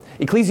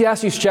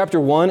Ecclesiastes chapter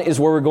 1 is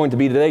where we're going to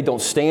be today.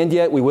 Don't stand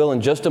yet. We will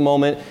in just a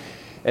moment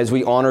as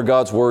we honor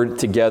God's Word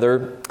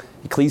together.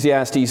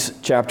 Ecclesiastes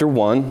chapter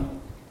 1.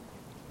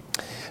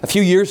 A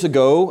few years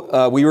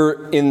ago, we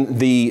were in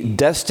the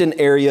Destin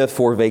area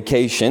for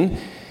vacation,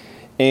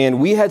 and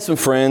we had some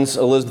friends,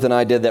 Elizabeth and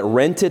I did, that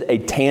rented a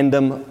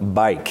tandem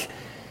bike.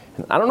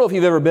 I don't know if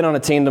you've ever been on a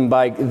tandem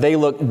bike. They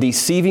look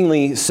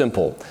deceivingly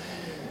simple.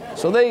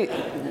 So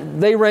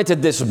they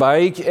rented this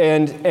bike,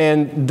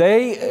 and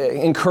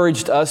they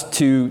encouraged us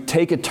to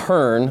take a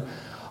turn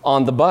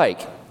on the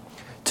bike,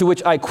 to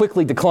which I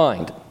quickly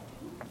declined.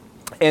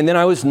 And then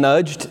I was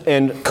nudged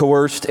and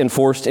coerced and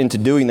forced into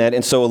doing that.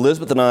 And so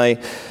Elizabeth and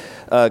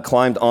I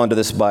climbed onto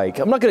this bike.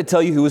 I'm not going to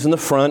tell you who was in the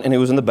front and who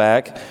was in the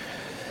back.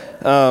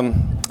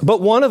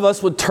 But one of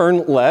us would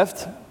turn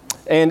left.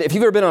 And if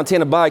you've ever been on a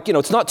tandem bike, you know,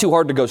 it's not too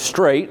hard to go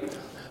straight.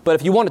 But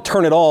if you want to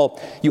turn at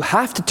all, you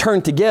have to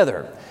turn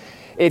together.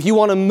 If you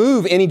want to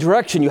move any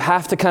direction, you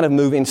have to kind of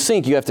move in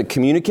sync. You have to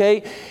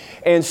communicate.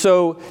 And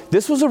so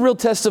this was a real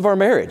test of our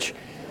marriage.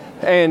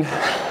 And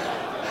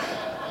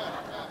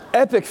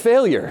epic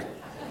failure.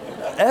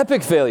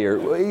 Epic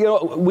failure. You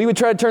know, we would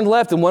try to turn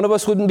left and one of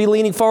us wouldn't be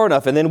leaning far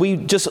enough, and then we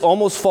just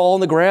almost fall on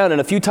the ground, and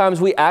a few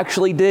times we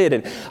actually did,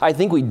 and I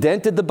think we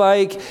dented the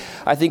bike.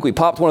 I think we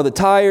popped one of the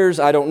tires.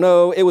 I don't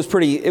know. It was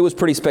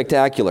pretty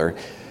spectacular.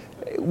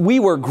 We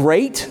were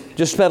great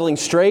just pedaling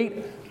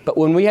straight, but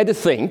when we had to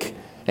think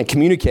and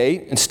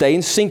communicate and stay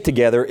in sync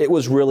together, it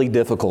was really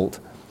difficult.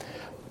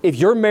 If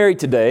you're married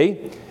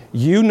today,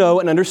 you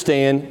know and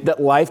understand that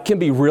life can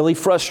be really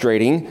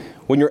frustrating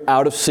when you're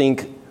out of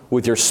sync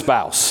with your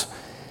spouse.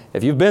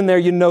 If you've been there,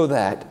 you know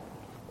that.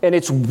 And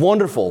it's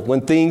wonderful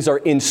when things are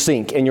in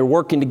sync and you're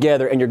working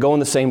together and you're going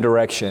the same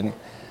direction.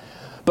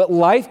 But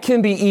life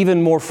can be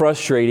even more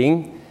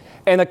frustrating,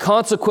 and the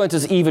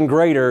consequences even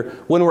greater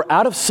when we're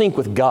out of sync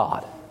with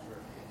God.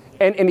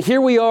 And here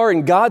we are,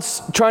 and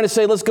God's trying to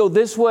say, let's go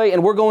this way,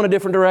 and we're going a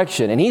different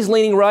direction. And He's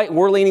leaning right, and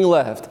we're leaning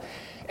left.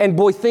 And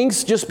boy,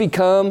 things just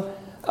become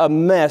a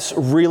mess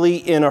really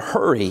in a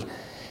hurry.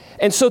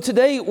 And so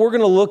today we're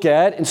going to look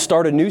at and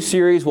start a new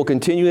series. We'll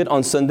continue it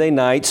on Sunday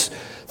nights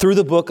through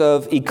the book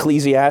of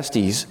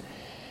Ecclesiastes.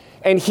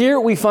 And here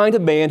we find a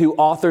man who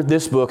authored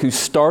this book, who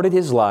started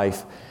his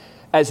life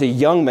as a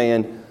young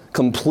man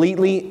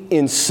completely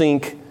in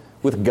sync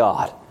with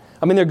God.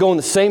 I mean, they're going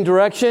the same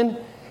direction.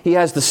 He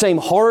has the same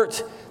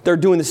heart. They're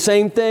doing the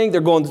same thing.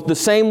 They're going the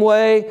same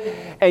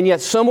way. And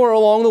yet somewhere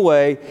along the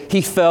way,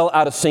 he fell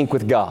out of sync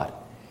with God.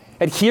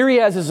 And here he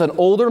is as an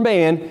older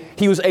man,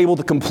 he was able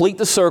to complete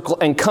the circle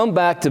and come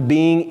back to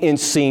being in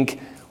sync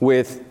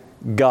with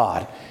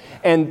God.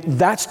 And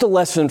that's the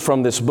lesson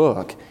from this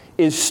book,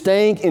 is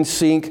staying in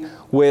sync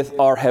with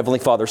our Heavenly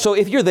Father. So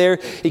if you're there,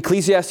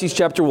 Ecclesiastes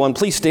chapter 1,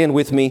 please stand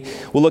with me.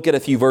 We'll look at a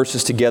few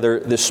verses together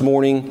this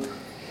morning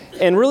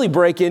and really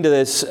break into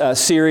this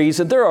series.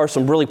 And there are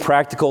some really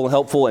practical and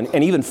helpful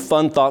and even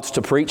fun thoughts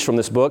to preach from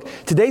this book.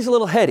 Today's a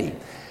little heady.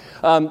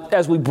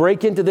 As we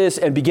break into this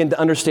and begin to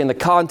understand the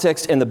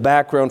context and the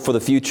background for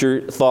the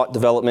future thought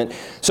development.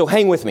 So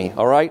hang with me,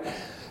 all right?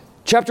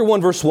 Chapter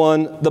 1, verse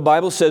 1, the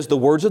Bible says, the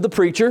words of the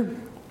preacher,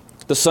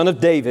 the son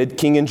of David,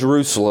 king in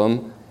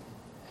Jerusalem,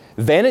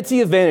 vanity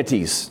of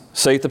vanities,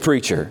 saith the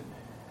preacher.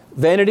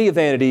 Vanity of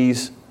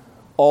vanities,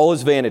 all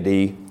is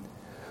vanity.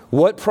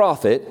 What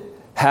profit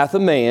hath a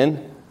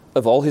man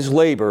of all his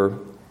labor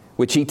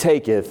which he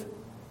taketh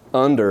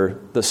under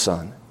the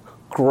sun?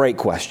 Great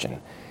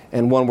question.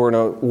 And one we're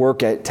going to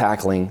work at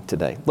tackling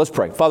today. Let's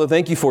pray. Father,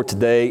 thank you for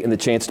today and the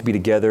chance to be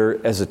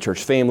together as a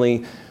church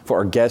family, for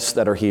our guests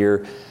that are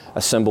here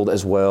assembled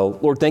as well.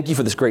 Lord, thank you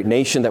for this great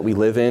nation that we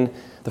live in,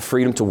 the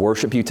freedom to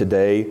worship you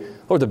today.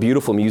 Lord, the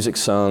beautiful music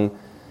sung.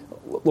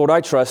 Lord,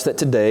 I trust that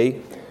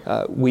today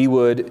we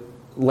would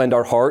lend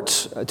our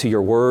hearts to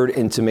your word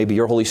and to maybe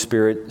your Holy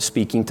Spirit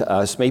speaking to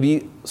us.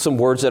 Maybe some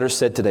words that are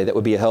said today that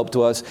would be a help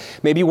to us.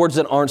 Maybe words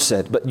that aren't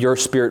said, but your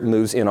Spirit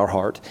moves in our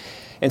heart.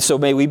 And so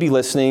may we be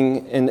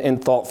listening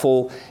and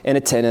thoughtful and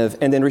attentive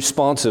and then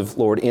responsive,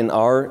 Lord, in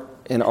our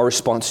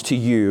response to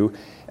you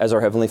as our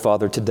Heavenly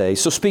Father today.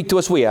 So speak to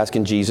us, we ask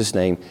in Jesus'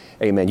 name.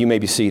 Amen. You may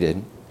be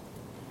seated.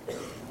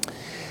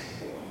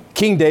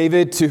 King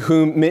David, to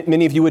whom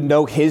many of you would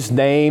know his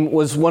name,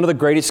 was one of the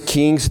greatest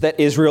kings that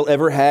Israel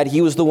ever had. He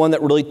was the one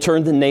that really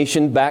turned the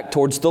nation back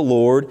towards the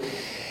Lord.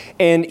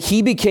 And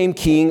he became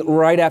king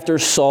right after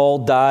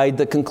Saul died,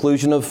 the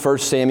conclusion of 1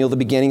 Samuel, the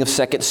beginning of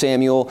 2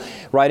 Samuel,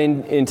 right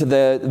into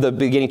the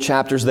beginning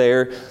chapters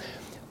there.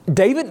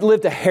 David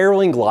lived a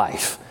harrowing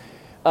life.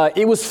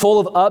 It was full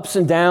of ups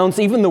and downs.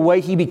 Even the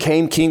way he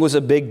became king was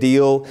a big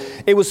deal.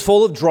 It was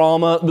full of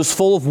drama. It was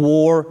full of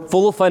war,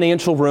 full of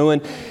financial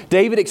ruin.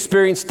 David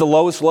experienced the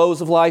lowest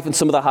lows of life and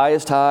some of the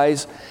highest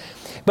highs.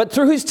 But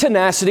through his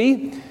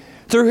tenacity,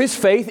 through his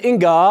faith in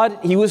God,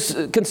 he was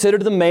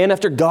considered the man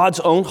after God's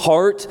own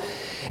heart.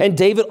 And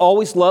David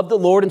always loved the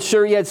Lord. And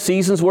sure, he had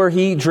seasons where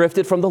he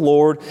drifted from the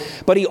Lord,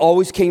 but he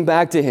always came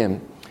back to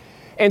him.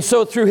 And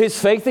so through his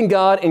faith in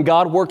God and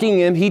God working in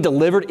him, he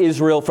delivered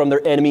Israel from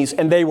their enemies,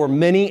 and they were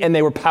many and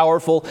they were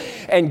powerful,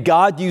 and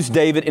God used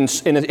David in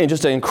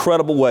just an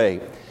incredible way.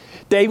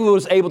 David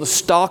was able to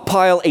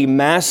stockpile a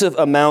massive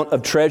amount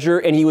of treasure,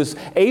 and he was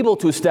able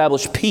to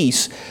establish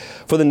peace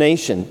for the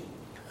nation.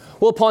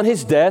 Well, upon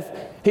his death,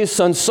 his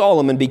son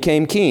Solomon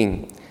became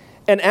king.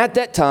 And at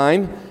that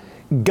time,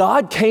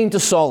 God came to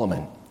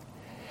Solomon,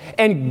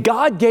 and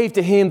God gave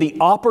to him the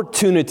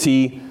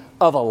opportunity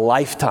of a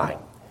lifetime.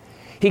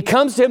 He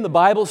comes to him, the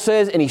Bible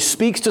says, and he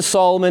speaks to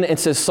Solomon and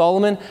says,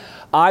 Solomon,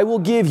 I will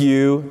give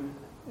you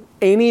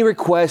any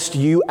request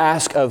you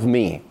ask of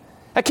me.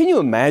 Now, can you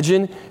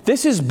imagine?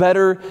 This is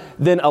better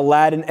than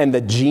Aladdin and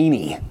the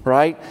genie,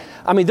 right?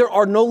 I mean, there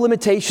are no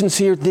limitations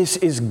here. This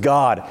is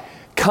God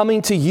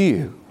coming to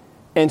you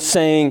and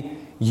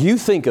saying, you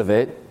think of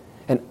it,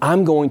 and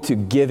I'm going to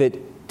give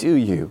it to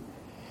you.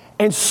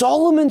 And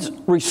Solomon's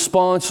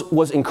response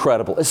was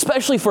incredible,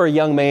 especially for a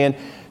young man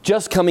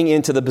just coming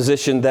into the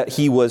position that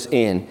he was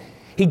in.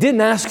 He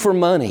didn't ask for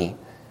money.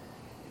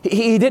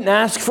 He didn't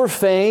ask for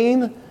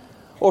fame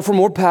or for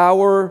more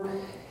power.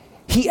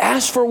 He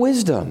asked for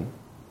wisdom.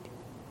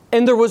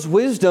 And there was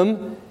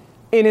wisdom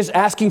in his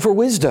asking for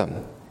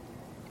wisdom.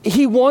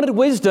 He wanted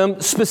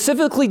wisdom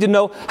specifically to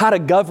know how to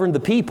govern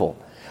the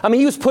people. I mean,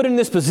 he was put in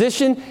this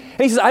position,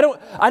 and he says,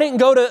 I didn't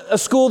go to a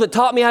school that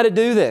taught me how to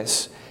do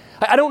this.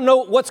 I don't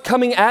know what's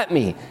coming at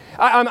me.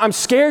 I'm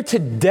scared to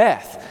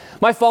death.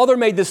 My father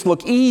made this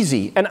look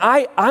easy, and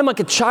I'm like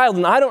a child,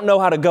 and I don't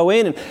know how to go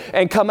in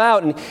and come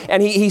out.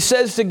 And he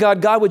says to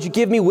God, God, would you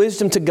give me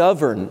wisdom to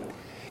govern?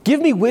 Give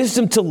me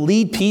wisdom to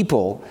lead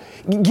people.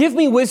 Give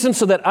me wisdom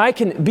so that I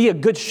can be a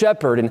good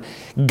shepherd and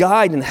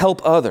guide and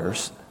help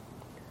others.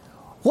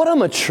 What a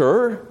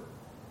mature,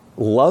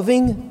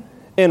 loving,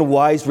 and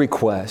wise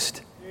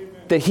request. Amen.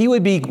 That he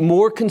would be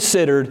more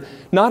considered,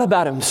 not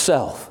about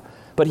himself,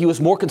 but he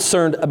was more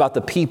concerned about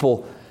the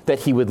people that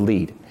he would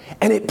lead.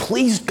 And it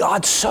pleased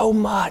God so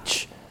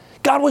much.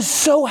 God was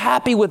so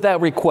happy with that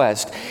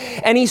request.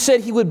 And he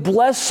said he would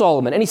bless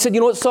Solomon. And he said,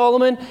 you know what,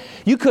 Solomon?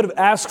 You could have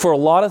asked for a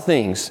lot of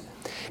things.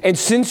 And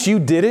since you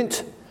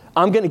didn't,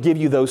 I'm going to give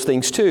you those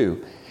things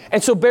too.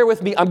 And so bear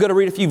with me. I'm going to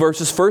read a few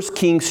verses. 1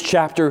 Kings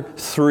chapter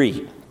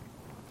 3,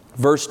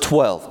 verse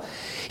 12.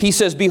 He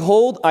says,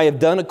 behold, I have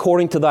done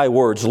according to thy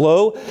words.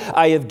 Lo,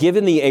 I have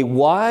given thee a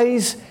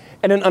wise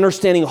and an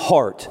understanding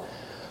heart,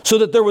 so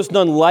that there was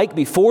none like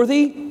before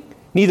thee,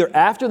 neither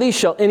after thee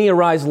shall any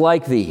arise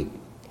like thee.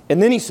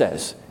 And then he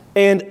says,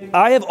 and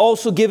I have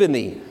also given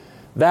thee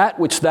that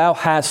which thou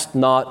hast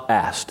not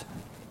asked.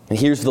 And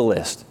here's the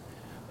list.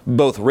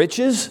 Both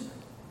riches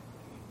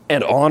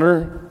and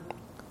honor,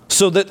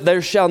 so that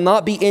there shall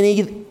not be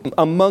any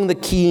among the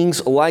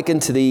kings like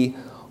unto thee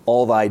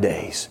all thy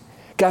days.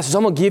 God says,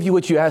 I'm going to give you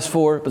what you asked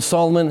for, but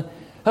Solomon,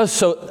 I'm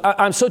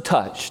so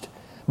touched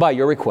by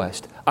your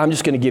request. I'm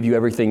just going to give you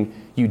everything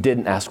you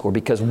didn't ask for,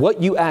 because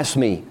what you asked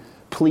me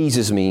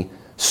pleases me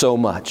so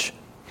much.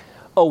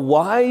 A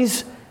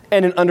wise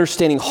and an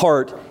understanding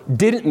heart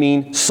didn't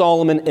mean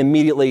Solomon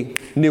immediately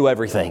knew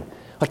everything.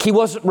 Like he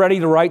wasn't ready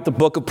to write the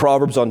book of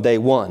Proverbs on day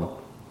one.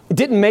 It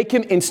didn't make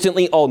him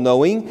instantly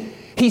all-knowing.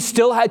 He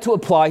still had to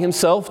apply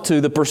himself to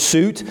the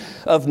pursuit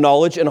of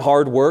knowledge and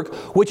hard work,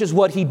 which is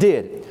what he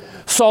did.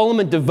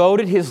 Solomon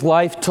devoted his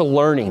life to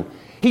learning.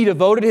 He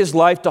devoted his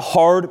life to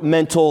hard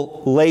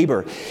mental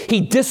labor. He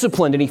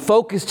disciplined and he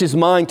focused his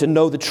mind to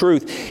know the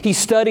truth. He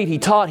studied, he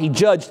taught, he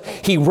judged,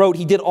 he wrote,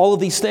 he did all of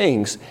these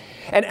things.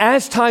 And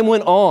as time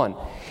went on,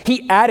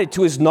 he added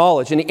to his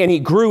knowledge, and he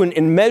grew in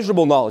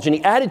immeasurable knowledge, and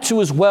he added to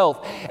his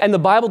wealth. And the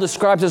Bible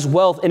describes his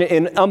wealth in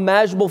an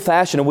unimaginable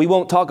fashion, and we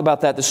won't talk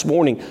about that this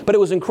morning, but it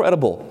was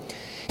incredible.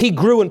 He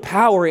grew in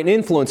power and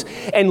influence,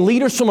 and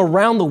leaders from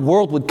around the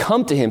world would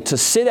come to him to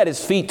sit at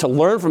his feet, to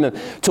learn from him,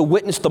 to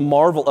witness the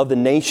marvel of the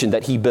nation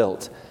that he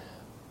built.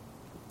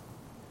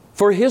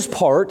 For his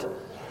part,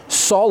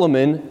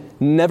 Solomon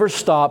never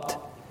stopped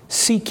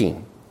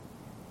seeking.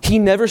 He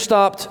never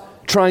stopped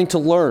trying to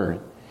learn.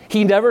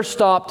 He never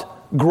stopped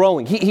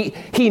growing.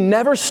 He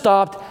never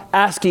stopped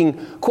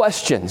asking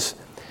questions.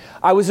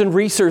 I was in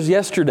research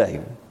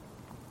yesterday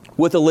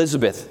with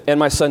Elizabeth and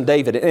my son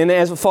David. And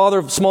as a father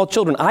of small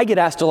children, I get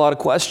asked a lot of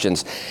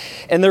questions.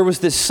 And there was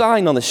this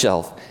sign on the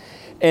shelf.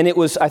 And it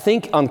was, I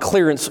think, on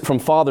clearance from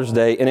Father's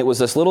Day. And it was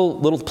this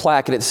little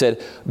plaque, and it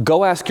said,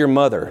 "Go ask your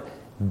mother,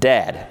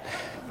 Dad."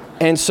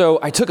 And so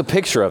I took a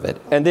picture of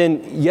it. And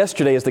then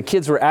yesterday, as the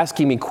kids were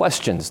asking me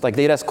questions, like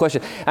they'd ask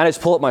questions, I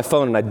just pull up my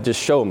phone and I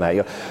just show them that.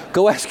 You know,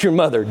 "Go ask your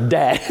mother,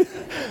 Dad."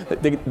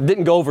 They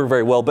didn't go over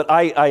very well, but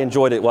I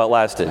enjoyed it while it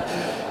lasted.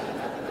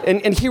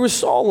 And here was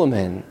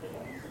Solomon.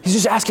 He's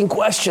just asking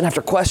question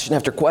after question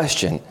after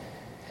question. You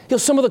know,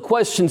 some of the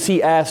questions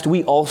he asked,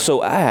 we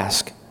also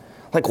ask.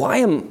 Like, why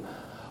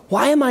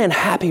am I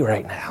unhappy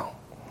right now?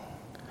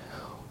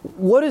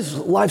 What is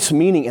life's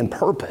meaning and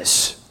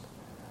purpose?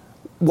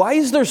 Why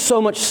is there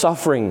so much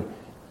suffering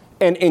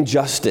and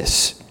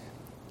injustice?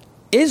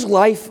 Is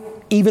life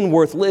even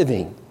worth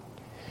living?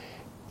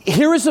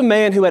 Here is a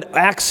man who had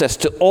access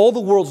to all the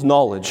world's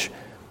knowledge,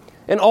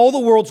 and all the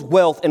world's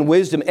wealth and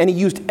wisdom, and he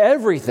used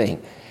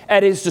everything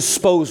at his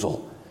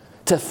disposal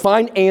to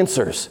find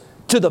answers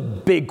to the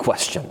big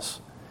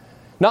questions.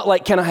 Not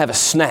like, can I have a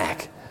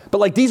snack? But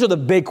like, these are the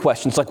big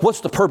questions, like,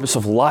 what's the purpose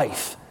of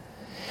life?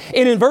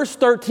 And in verse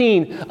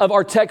 13 of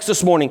our text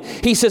this morning,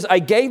 he says, I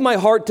gave my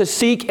heart to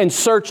seek and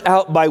search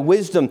out by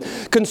wisdom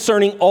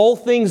concerning all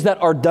things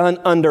that are done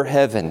under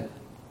heaven.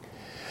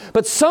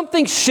 But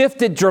something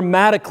shifted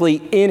dramatically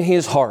in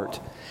his heart.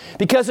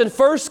 Because in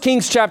 1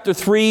 Kings chapter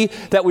 3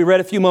 that we read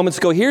a few moments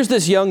ago, here's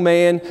this young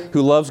man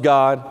who loves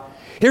God.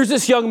 Here's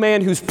this young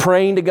man who's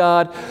praying to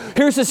God.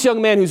 Here's this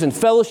young man who's in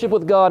fellowship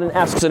with God and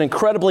asks an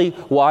incredibly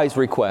wise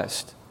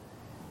request.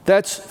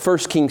 That's 1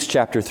 Kings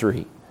chapter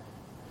 3.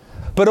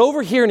 But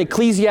over here in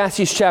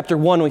Ecclesiastes chapter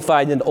 1, we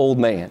find an old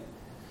man.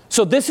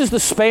 So this is the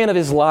span of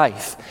his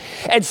life.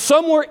 And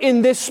somewhere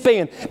in this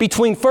span,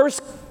 between 1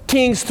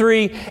 Kings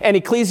 3 and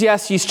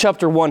Ecclesiastes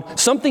chapter 1,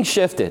 something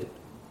shifted.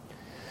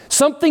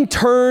 Something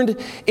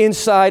turned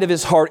inside of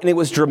his heart, and it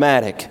was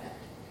dramatic.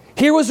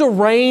 Here was a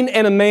reign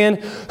and a man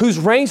whose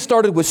reign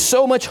started with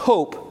so much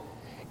hope.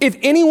 If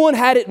anyone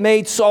had it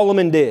made,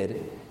 Solomon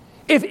did.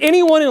 If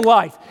anyone in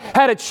life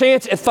had a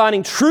chance at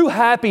finding true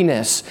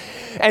happiness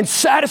and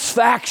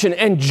satisfaction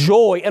and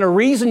joy and a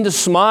reason to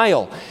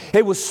smile,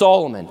 it was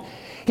Solomon.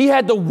 He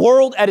had the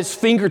world at his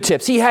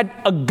fingertips. He had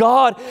a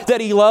God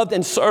that he loved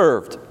and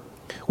served.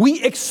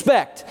 We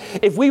expect,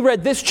 if we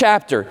read this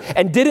chapter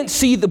and didn't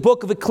see the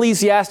book of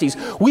Ecclesiastes,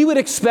 we would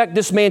expect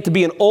this man to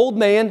be an old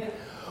man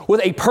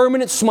with a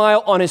permanent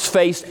smile on his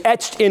face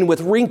etched in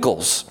with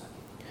wrinkles.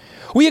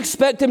 We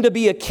expect him to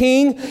be a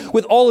king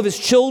with all of his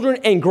children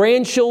and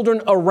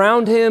grandchildren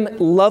around him,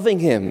 loving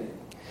him.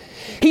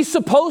 He's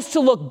supposed to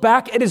look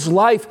back at his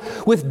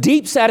life with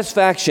deep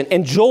satisfaction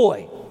and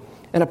joy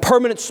and a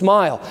permanent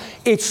smile.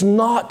 It's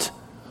not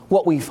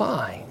what we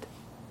find.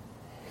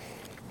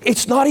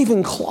 It's not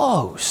even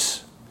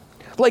close.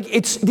 Like,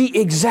 it's the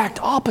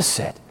exact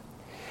opposite.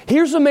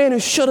 Here's a man who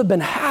should have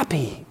been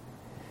happy,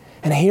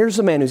 and here's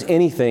a man who's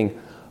anything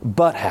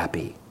but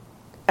happy.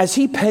 As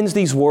he pens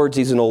these words,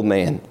 he's an old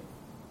man.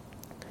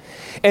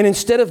 And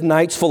instead of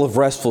nights full of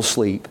restful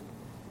sleep,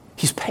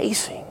 he's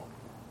pacing.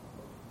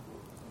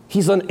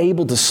 He's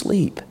unable to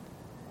sleep.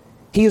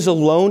 He is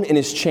alone in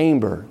his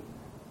chamber.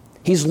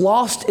 He's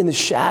lost in the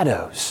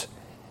shadows,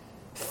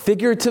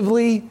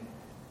 figuratively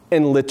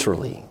and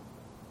literally.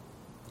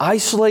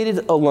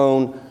 Isolated,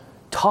 alone,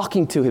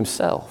 talking to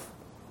himself.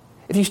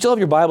 If you still have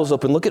your Bibles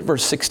open, look at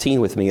verse 16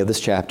 with me of this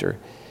chapter.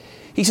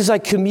 He says, I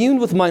communed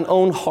with mine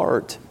own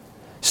heart,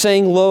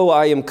 saying, Lo,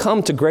 I am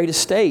come to great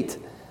estate.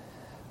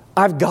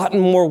 I've gotten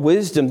more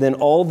wisdom than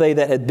all they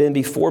that had been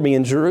before me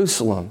in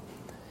Jerusalem.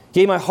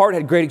 Yea, my heart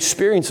had great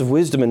experience of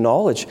wisdom and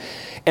knowledge.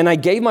 And I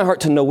gave my heart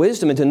to know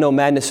wisdom and to know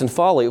madness and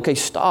folly. Okay,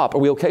 stop. Are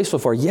we okay so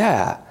far?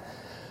 Yeah.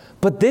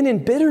 But then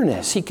in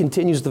bitterness, he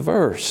continues the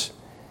verse.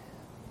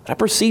 I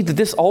perceive that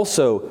this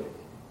also,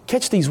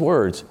 catch these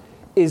words,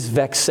 is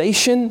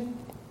vexation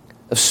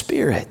of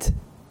spirit.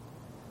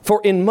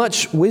 For in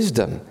much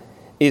wisdom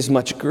is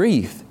much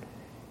grief.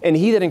 And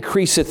he that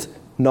increaseth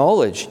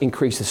knowledge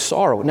increases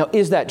sorrow. Now,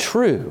 is that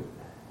true?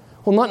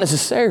 Well, not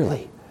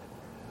necessarily.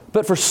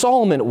 But for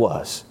Solomon it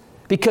was.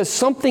 Because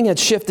something had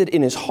shifted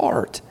in his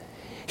heart.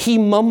 He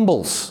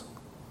mumbles.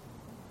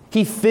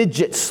 He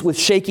fidgets with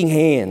shaking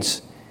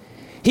hands.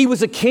 He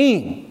was a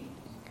king.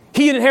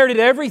 He inherited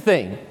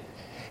everything.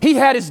 He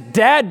had his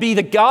dad be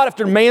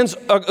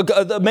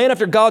the man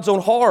after God's own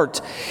heart.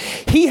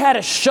 He had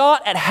a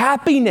shot at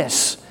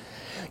happiness.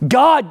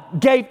 God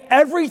gave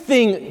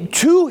everything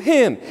to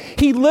him.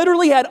 He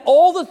literally had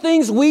all the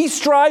things we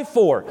strive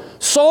for.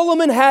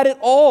 Solomon had it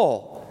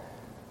all.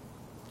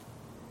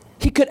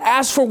 He could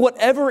ask for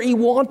whatever he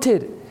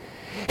wanted.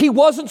 He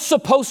wasn't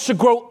supposed to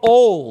grow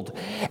old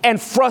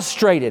and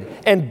frustrated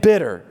and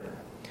bitter.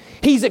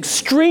 He's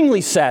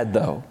extremely sad,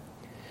 though.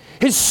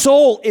 His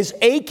soul is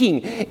aching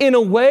in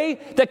a way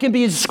that can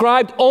be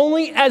described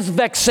only as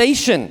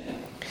vexation.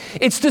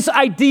 It's this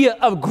idea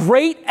of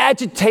great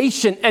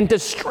agitation and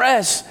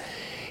distress.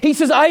 He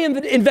says, I am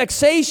in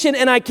vexation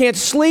and I can't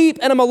sleep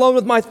and I'm alone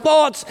with my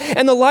thoughts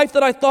and the life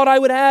that I thought I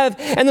would have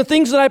and the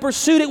things that I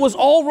pursued, it was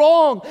all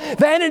wrong.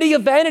 Vanity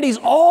of vanities,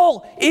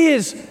 all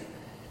is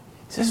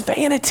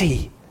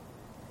vanity.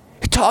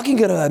 You're talking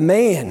to a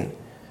man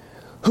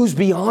who's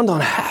beyond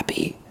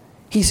unhappy.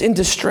 He's in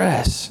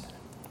distress.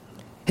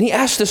 And he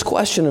asks this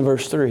question in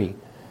verse 3.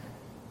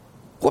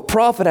 What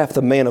profit hath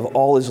the man of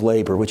all his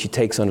labor which he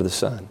takes under the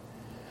sun?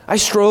 I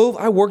strove,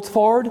 I worked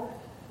hard,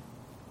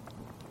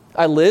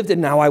 I lived,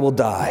 and now I will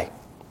die.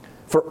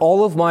 For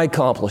all of my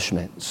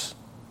accomplishments,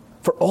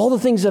 for all the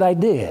things that I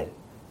did.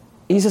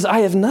 He says, I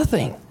have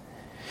nothing.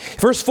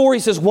 Verse 4, he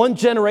says, one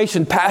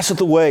generation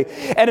passeth away,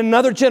 and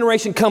another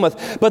generation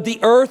cometh, but the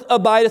earth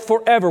abideth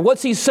forever.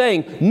 What's he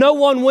saying? No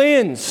one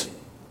wins.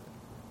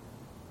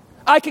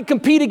 I can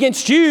compete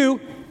against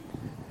you,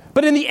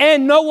 but in the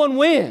end, no one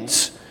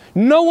wins.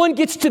 No one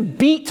gets to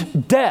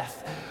beat death.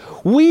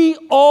 We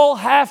all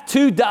have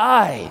to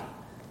die.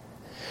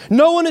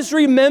 No one is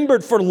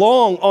remembered for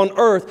long on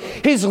earth.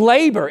 His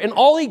labor and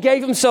all he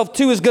gave himself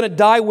to is going to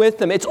die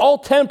with him. It's all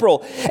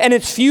temporal and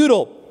it's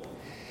futile.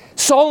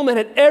 Solomon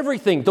had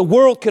everything the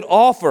world could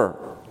offer.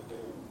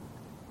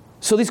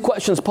 So these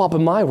questions pop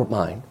in my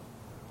mind.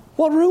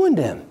 What ruined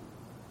him?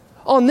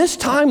 On this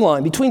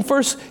timeline between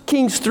 1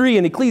 Kings 3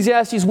 and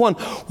Ecclesiastes 1,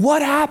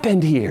 what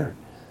happened here?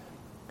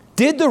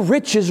 Did the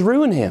riches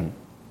ruin him?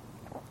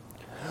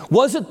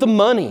 Was it the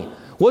money?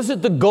 Was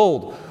it the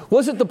gold?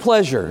 Was it the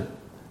pleasure?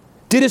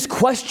 Did his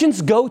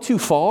questions go too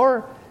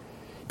far?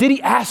 Did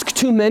he ask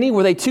too many?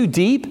 Were they too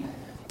deep?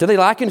 Did they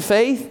lack in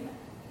faith?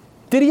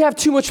 Did he have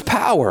too much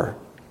power?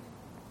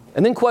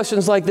 And then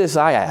questions like this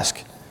I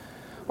ask.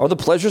 Are the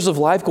pleasures of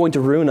life going to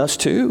ruin us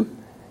too?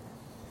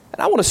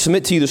 And I want to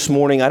submit to you this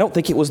morning, I don't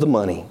think it was the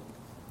money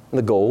and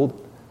the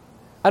gold.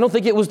 I don't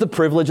think it was the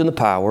privilege and the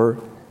power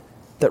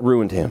that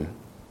ruined him.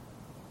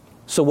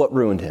 So what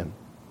ruined him?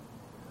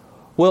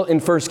 Well, in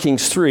 1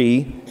 Kings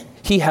 3,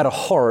 he had a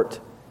heart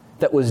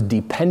that was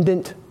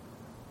dependent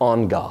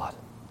on God.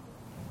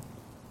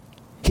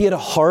 He had a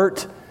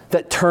heart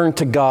that turned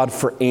to God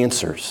for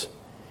answers.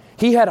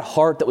 He had a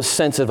heart that was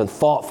sensitive and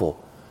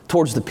thoughtful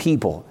towards the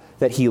people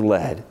that he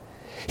led.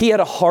 He had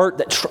a heart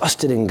that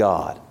trusted in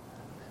God.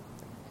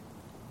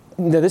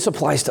 Now, this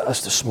applies to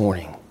us this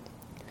morning.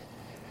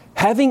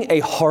 Having a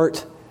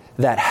heart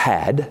that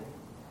had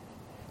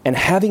and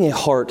having a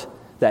heart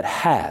that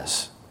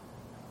has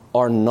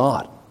are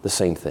not the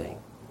same thing.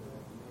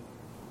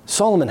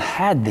 Solomon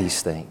had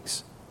these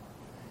things.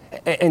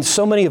 And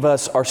so many of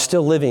us are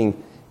still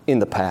living in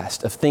the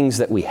past of things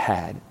that we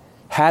had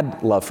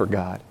love for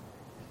God,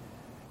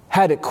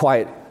 had a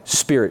quiet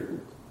spirit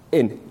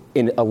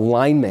in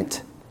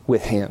alignment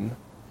with Him.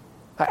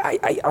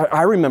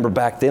 I remember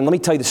back then, let me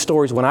tell you the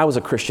stories when I was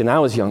a Christian, I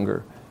was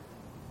younger.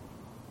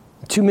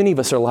 Too many of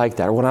us are like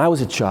that. Or when I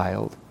was a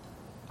child,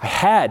 I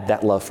had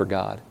that love for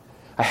God.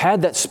 I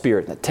had that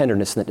spirit, that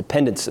tenderness, and that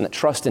dependence, and that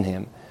trust in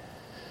Him.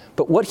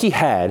 But what he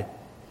had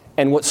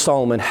and what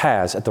Solomon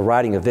has at the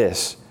writing of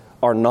this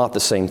are not the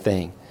same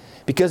thing.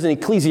 Because in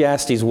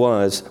Ecclesiastes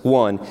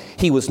 1,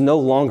 he was no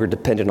longer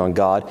dependent on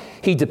God.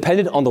 He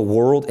depended on the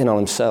world and on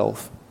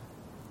himself.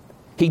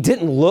 He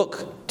didn't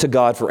look to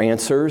God for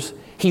answers.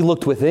 He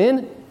looked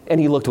within and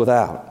he looked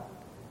without.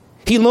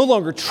 He no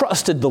longer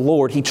trusted the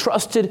Lord. He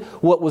trusted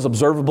what was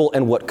observable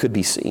and what could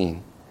be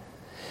seen.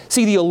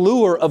 See, the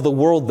allure of the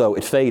world, though,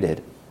 it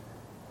faded.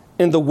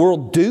 And the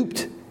world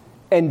duped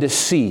and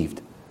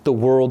deceived the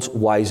world's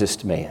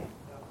wisest man.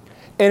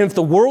 And if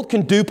the world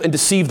can dupe and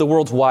deceive the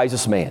world's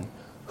wisest man,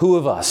 who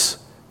of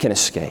us can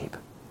escape?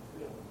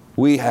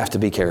 We have to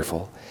be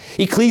careful.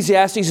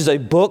 Ecclesiastes is a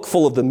book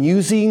full of the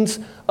musings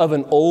of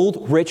an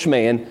old rich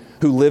man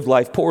who lived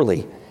life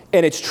poorly.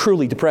 And it's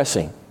truly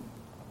depressing.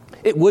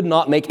 It would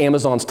not make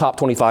Amazon's top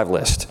 25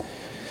 list.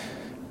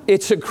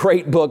 It's a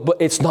great book, but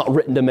it's not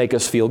written to make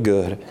us feel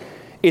good.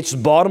 It's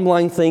bottom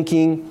line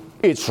thinking,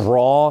 it's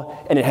raw,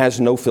 and it has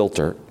no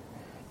filter.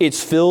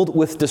 It's filled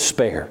with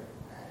despair.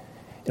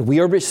 And we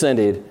are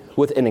presented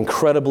with an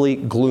incredibly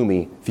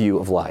gloomy view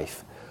of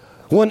life.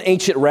 One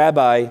ancient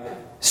rabbi,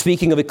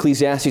 speaking of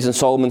Ecclesiastes and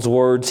Solomon's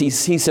words, he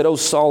said, "Oh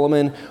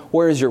Solomon,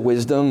 where is your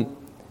wisdom?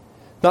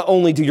 Not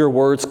only do your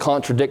words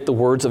contradict the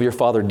words of your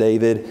father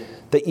David,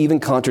 they even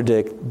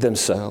contradict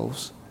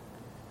themselves."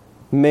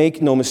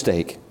 Make no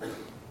mistake,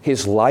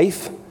 his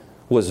life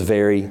was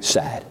very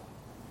sad.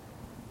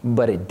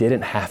 But it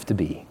didn't have to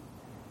be.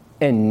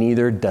 And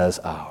neither does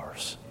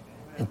ours.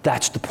 And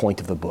that's the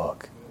point of the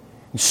book.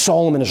 And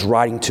Solomon is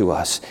writing to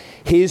us.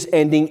 His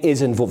ending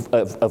is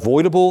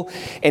avoidable,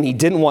 and he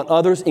didn't want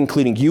others,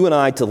 including you and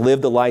I, to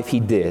live the life he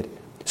did.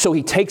 So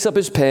he takes up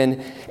his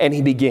pen and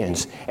he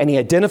begins. And he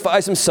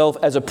identifies himself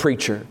as a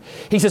preacher.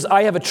 He says,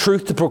 I have a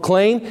truth to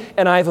proclaim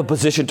and I have a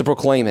position to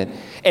proclaim it.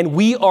 And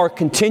we are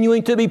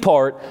continuing to be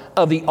part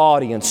of the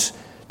audience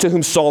to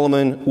whom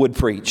Solomon would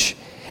preach.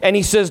 And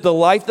he says, the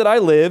life that I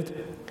lived,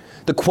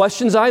 the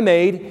questions I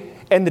made,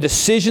 and the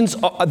decisions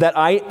that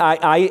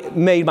I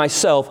made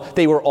myself,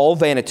 they were all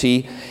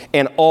vanity,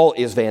 and all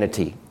is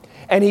vanity.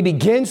 And he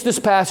begins this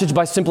passage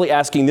by simply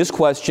asking this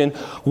question,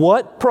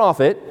 what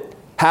profit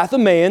hath a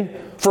man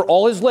for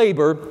all his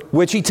labor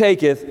which he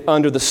taketh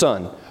under the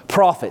sun?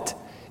 Profit.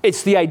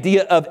 It's the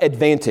idea of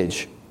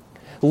advantage.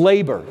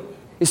 Labor.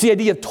 It's the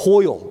idea of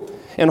toil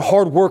and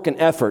hard work and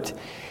effort.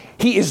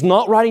 He is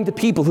not writing to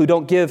people who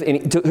don't give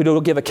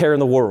a care in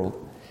the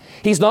world.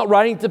 He's not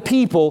writing to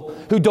people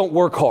who don't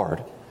work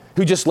hard,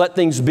 who just let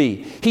things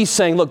be. He's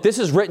saying, look, this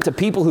is written to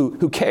people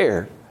who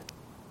care.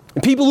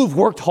 And people who've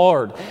worked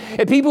hard.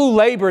 And people who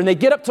labor, and they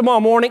get up tomorrow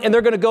morning and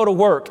they're going to go to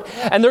work.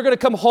 And they're going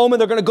to come home and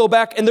they're going to go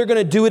back and they're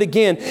going to do it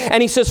again.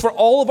 And he says, for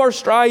all of our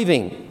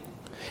striving,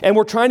 and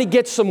we're trying to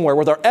get somewhere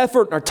with our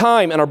effort and our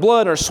time and our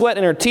blood and our sweat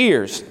and our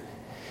tears,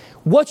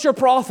 what's your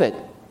profit?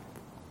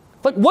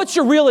 Like, what's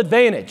your real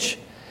advantage?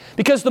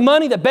 Because the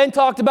money that Ben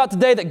talked about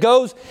today that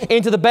goes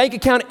into the bank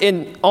account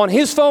on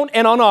his phone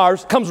and on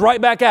ours comes right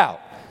back out.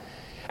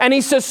 And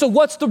he says, so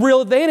what's the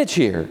real advantage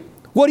here?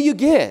 What do you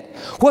get?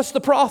 What's the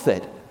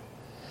profit?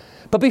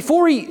 But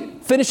before he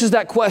finishes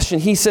that question,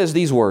 he says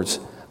these words,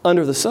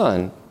 under the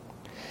sun.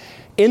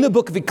 In the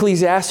book of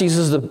Ecclesiastes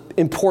is an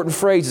important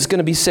phrase. It's going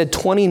to be said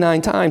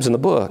 29 times in the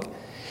book.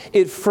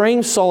 It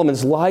frames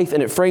Solomon's life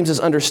and it frames his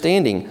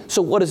understanding.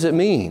 So what does it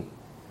mean?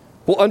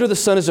 Well, under the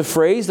sun is a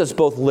phrase that's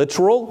both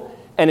literal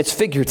and it's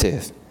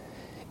figurative.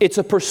 It's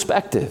a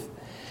perspective.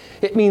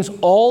 It means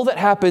all that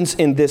happens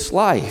in this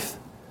life,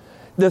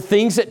 the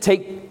things that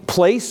take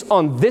place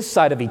on this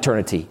side of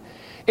eternity,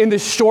 in the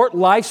short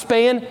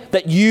lifespan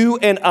that you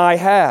and I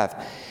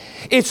have.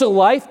 It's a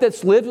life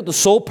that's lived with the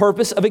sole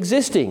purpose of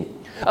existing,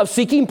 of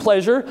seeking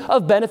pleasure,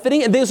 of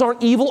benefiting, and these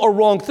aren't evil or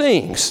wrong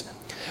things.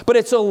 But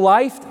it's a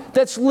life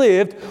that's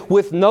lived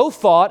with no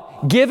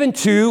thought given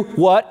to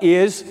what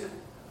is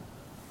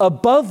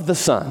above the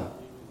sun.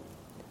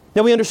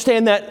 Now we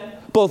understand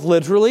that both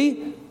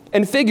literally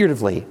and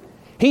figuratively.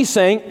 He's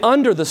saying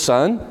under the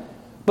sun,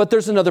 but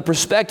there's another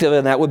perspective,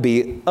 and that would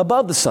be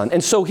above the sun.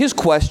 And so his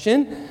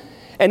question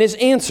and his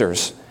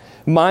answers,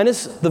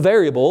 minus the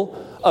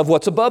variable of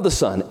what's above the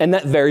sun. And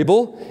that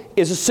variable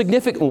is a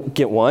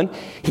significant one.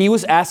 He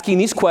was asking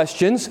these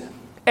questions,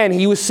 and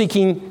he was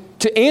seeking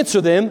to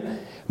answer them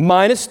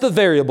minus the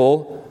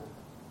variable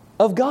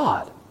of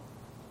God.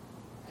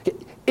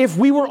 If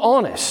we were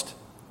honest,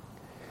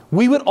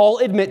 we would all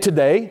admit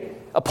today,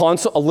 upon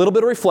a little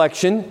bit of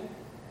reflection,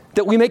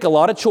 that we make a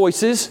lot of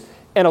choices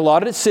and a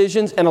lot of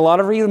decisions and a lot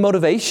of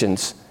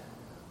motivations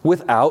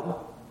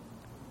without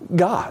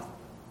God,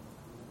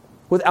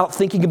 without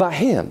thinking about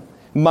Him,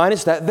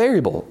 minus that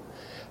variable.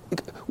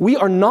 We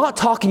are not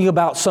talking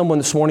about someone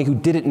this morning who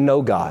didn't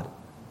know God.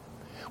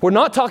 We're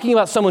not talking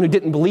about someone who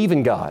didn't believe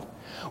in God.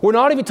 We're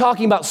not even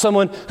talking about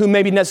someone who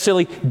maybe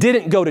necessarily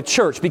didn't go to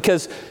church,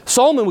 because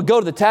Solomon would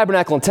go to the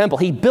tabernacle and temple.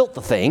 He built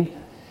the thing,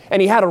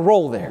 and he had a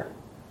role there.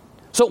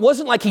 So it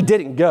wasn't like he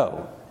didn't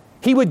go.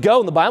 He would go,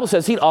 and the Bible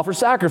says he'd offer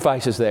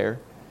sacrifices there.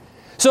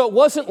 So it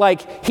wasn't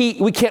like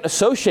we can't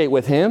associate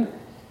with him.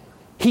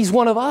 He's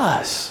one of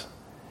us.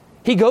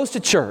 He goes to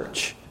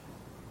church.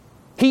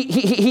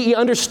 He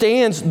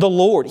understands the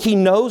Lord. He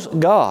knows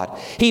God.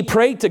 He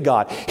prayed to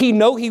God. He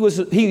knew he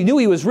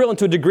was real, and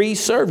to a degree he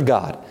served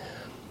God.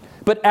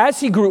 But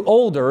as he grew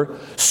older,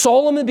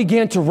 Solomon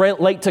began to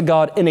relate to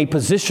God in a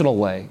positional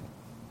way.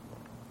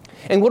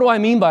 And what do I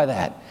mean by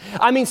that?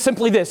 I mean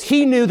simply this.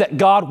 He knew that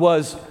God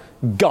was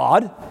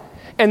God,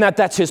 and that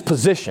that's his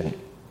position.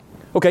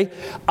 Okay?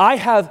 I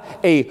have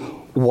a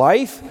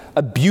wife,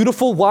 a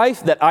beautiful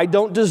wife that I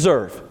don't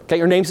deserve. Okay?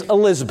 Her name's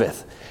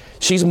Elizabeth.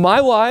 She's my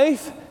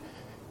wife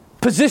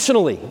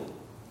positionally.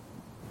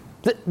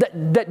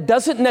 That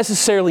doesn't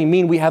necessarily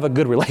mean we have a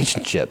good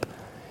relationship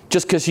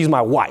just because she's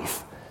my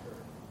wife.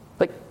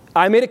 Like,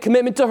 I made a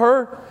commitment to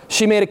her,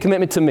 she made a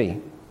commitment to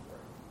me.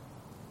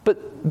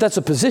 But that's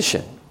a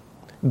position.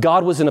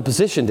 God was in a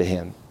position to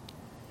him.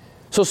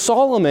 So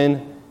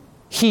Solomon,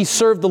 he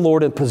served the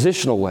Lord in a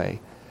positional way,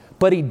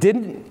 but he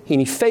didn't, and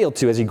he failed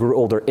to, as he grew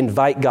older,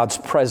 invite God's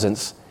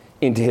presence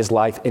into his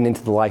life and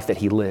into the life that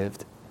he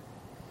lived.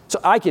 So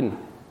I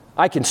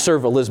can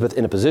serve Elizabeth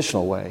in a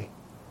positional way,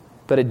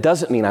 but it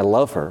doesn't mean I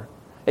love her.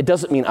 It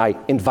doesn't mean I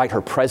invite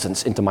her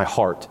presence into my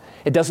heart.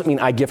 It doesn't mean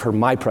I give her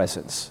my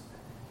presence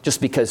just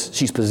because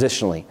she's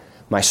positionally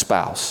my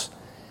spouse.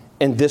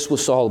 And this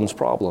was Solomon's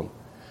problem.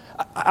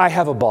 I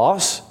have a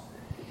boss.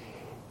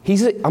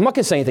 I'm not going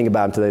to say anything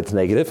about him today that's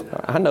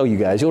negative. I know you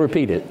guys. You'll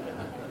repeat it.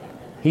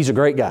 He's a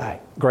great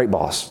guy, great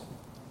boss.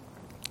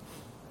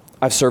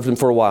 I've served him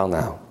for a while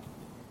now.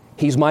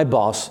 He's my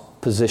boss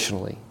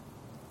positionally.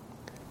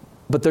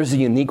 But there's a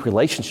unique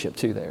relationship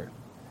too there.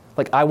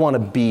 Like, I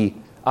want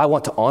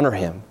to honor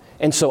him.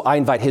 And so I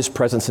invite his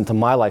presence into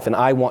my life, and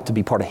I want to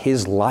be part of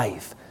his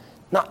life.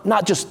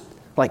 Not just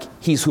like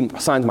he's who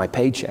signs my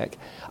paycheck.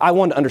 I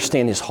want to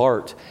understand his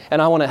heart,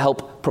 and I want to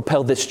help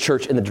propel this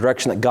church in the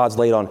direction that God's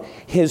laid on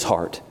his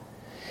heart.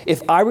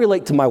 If I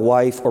relate to my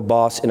wife or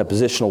boss in a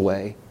positional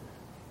way,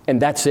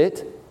 and that's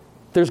it,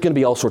 there's going to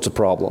be all sorts of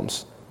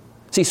problems.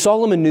 See,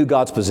 Solomon knew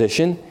God's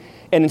position,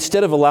 and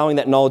instead of allowing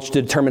that knowledge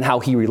to determine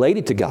how he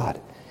related to God,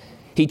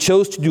 he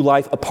chose to do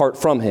life apart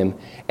from him,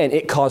 and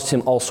it caused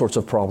him all sorts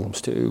of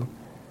problems too.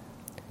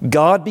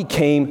 God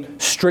became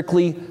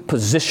strictly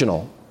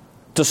positional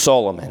to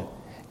Solomon.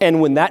 And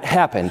when that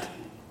happened,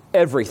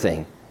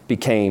 everything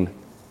became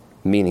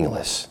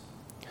meaningless.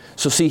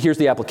 So see, here's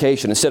the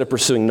application. Instead of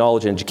pursuing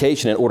knowledge and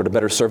education in order to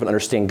better serve and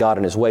understand God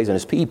and his ways and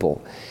his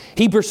people,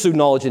 he pursued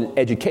knowledge and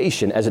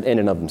education as an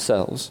end in of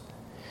themselves.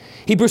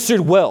 He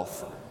pursued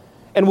wealth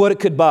and what it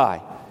could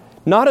buy,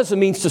 not as a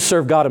means to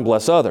serve God and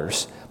bless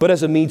others, but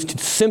as a means to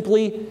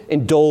simply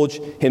indulge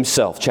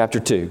himself.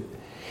 Chapter 2.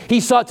 He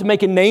sought to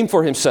make a name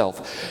for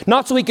himself,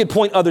 not so he could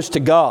point others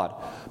to God,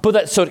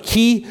 but so that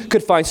he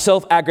could find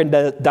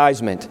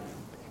self-aggrandizement.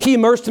 He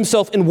immersed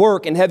himself in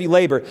work and heavy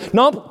labor,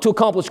 not to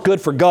accomplish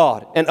good for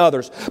God and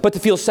others, but to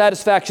feel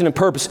satisfaction and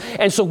purpose.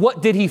 And so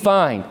what did he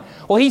find?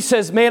 Well, he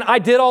says, man, I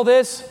did all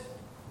this.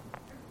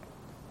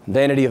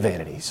 Vanity of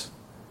vanities.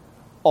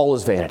 All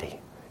is vanity.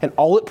 And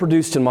all it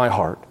produced in my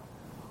heart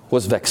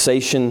was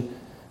vexation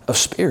of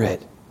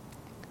spirit.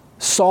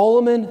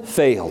 Solomon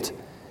failed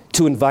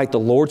to invite the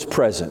Lord's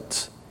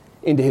presence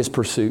into his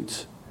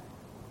pursuits,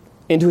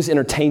 into his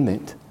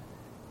entertainment,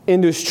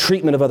 into his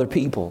treatment of other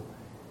people,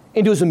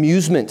 into his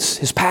amusements,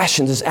 his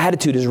passions, his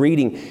attitude, his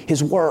reading,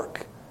 his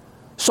work.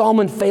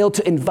 Solomon failed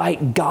to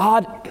invite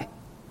God,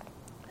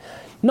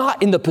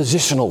 not in the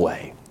positional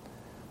way,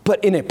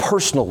 but in a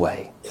personal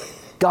way,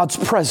 God's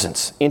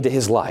presence into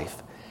his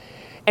life.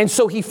 And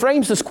so he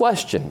frames this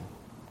question.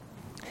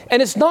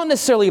 And it's not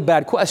necessarily a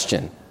bad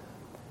question.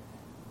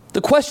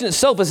 The question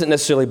itself isn't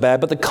necessarily bad,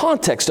 but the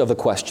context of the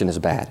question is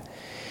bad.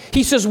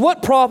 He says,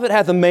 what profit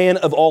hath a man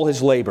of all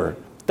his labor?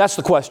 That's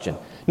the question.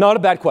 Not a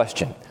bad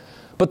question.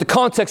 But the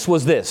context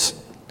was this,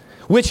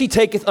 which he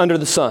taketh under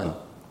the sun.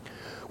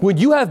 When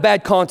you have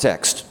bad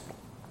context,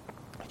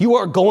 you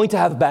are going to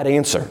have a bad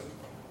answer.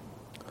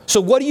 So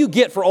what do you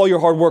get for all your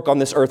hard work on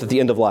this earth at the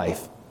end of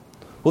life?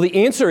 Well,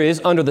 the answer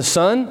is, under the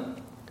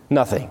sun,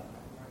 nothing.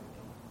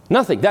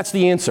 Nothing. That's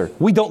the answer.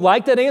 We don't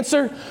like that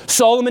answer.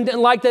 Solomon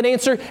didn't like that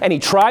answer, and he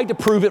tried to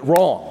prove it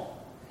wrong,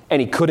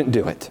 and he couldn't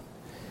do it.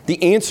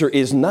 The answer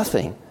is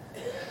nothing.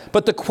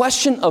 But the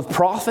question of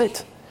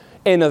profit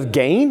and of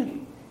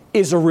gain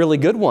is a really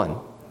good one,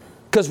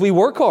 because we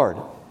work hard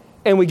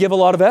and we give a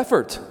lot of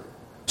effort.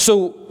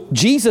 So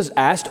Jesus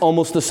asked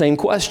almost the same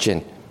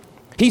question.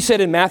 He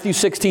said in Matthew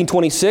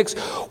 16:26,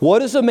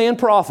 what is a man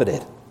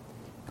profited?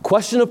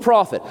 Question of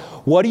profit.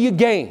 What do you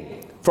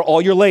gain for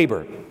all your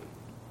labor?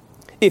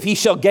 If he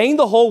shall gain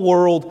the whole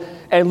world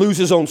and lose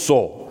his own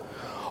soul?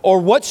 Or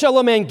what shall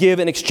a man give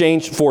in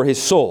exchange for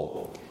his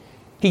soul?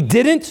 He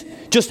didn't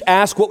just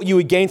ask what you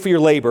would gain for your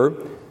labor,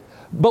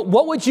 but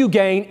what would you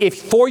gain if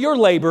for your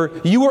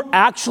labor you were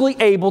actually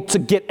able to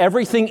get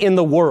everything in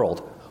the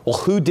world? Well,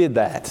 who did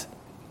that?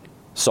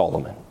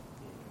 Solomon.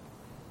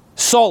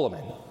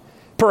 Solomon.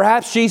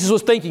 Perhaps Jesus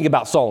was thinking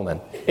about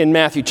Solomon in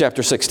Matthew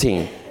chapter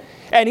 16.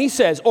 And he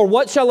says, or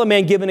what shall a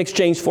man give in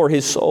exchange for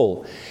his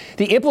soul?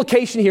 The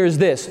implication here is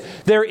this: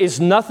 there is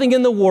nothing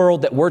in the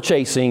world that we're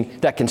chasing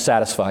that can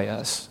satisfy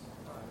us.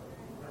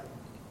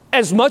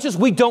 As much as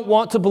we don't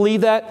want to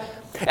believe that,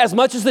 as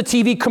much as the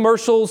TV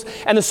commercials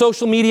and the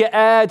social media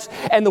ads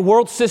and the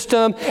world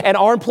system and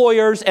our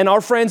employers and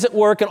our friends at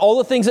work and all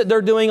the things that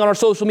they're doing on our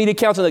social media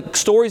accounts and the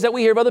stories that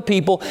we hear of other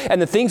people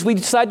and the things we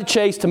decide to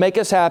chase to make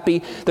us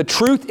happy, the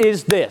truth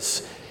is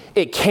this: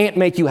 it can't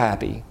make you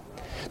happy.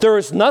 There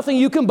is nothing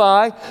you can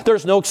buy,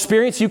 there's no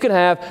experience you can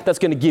have that's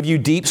going to give you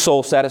deep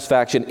soul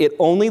satisfaction. It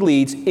only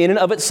leads in and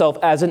of itself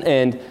as an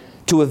end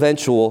to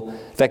eventual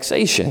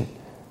vexation.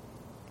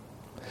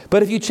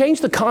 But if you change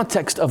the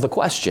context of the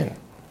question,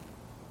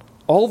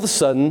 all of a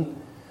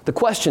sudden, the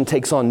question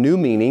takes on new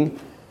meaning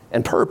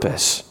and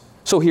purpose.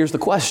 So here's the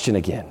question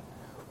again.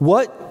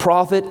 What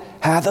profit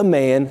hath a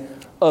man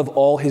of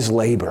all his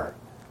labor?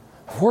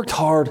 I've worked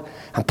hard,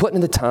 I'm putting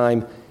in the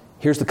time.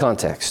 Here's the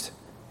context.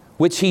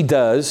 Which he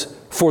does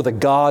for the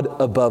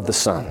God above the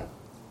sun.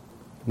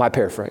 My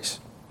paraphrase.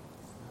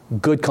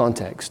 Good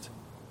context.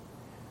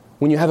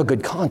 When you have a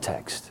good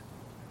context,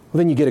 well,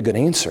 then you get a good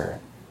answer.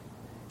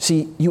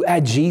 See, you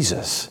add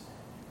Jesus,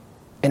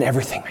 and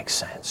everything makes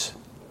sense.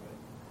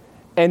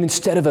 And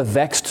instead of a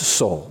vexed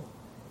soul,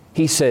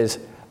 he says,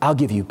 I'll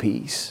give you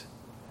peace.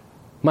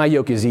 My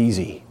yoke is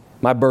easy.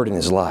 My burden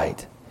is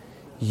light.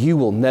 You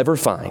will never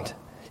find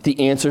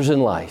the answers in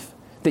life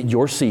that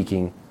you're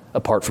seeking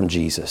apart from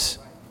Jesus.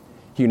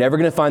 You're never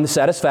going to find the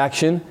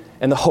satisfaction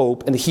and the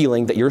hope and the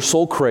healing that your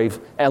soul craves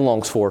and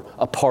longs for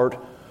apart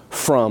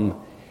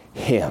from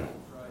him.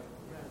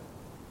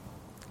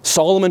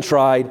 Solomon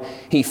tried.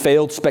 He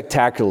failed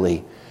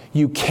spectacularly.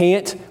 You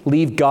can't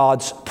leave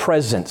God's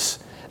presence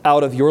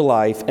out of your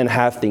life and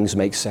have things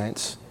make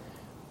sense.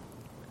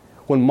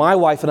 When my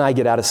wife and I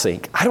get out of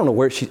sync, I don't know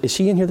where is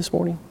she in here this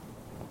morning?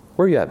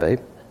 Where are you at, babe?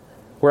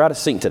 We're out of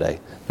sync today.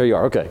 There you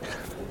are, okay.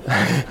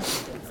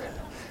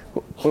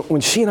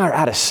 When she and I are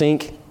out of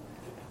sync,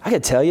 I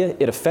got to tell you,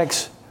 it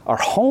affects our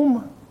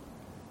home.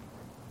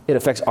 It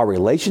affects our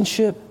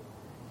relationship.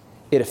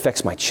 It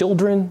affects my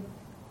children.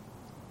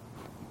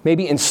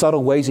 Maybe in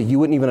subtle ways that you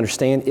wouldn't even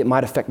understand. It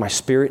might affect my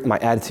spirit and my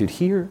attitude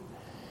here.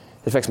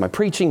 It affects my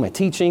preaching, my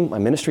teaching, my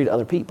ministry to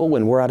other people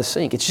when we're out of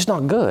sync. It's just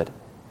not good.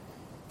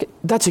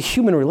 That's a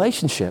human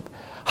relationship.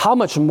 How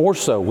much more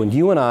so when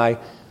you and I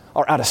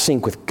are out of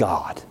sync with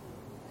God?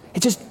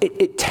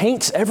 It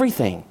taints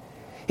everything.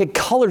 It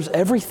colors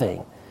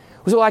everything.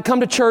 So I come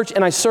to church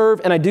and I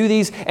serve and I do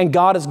these and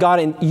God is God,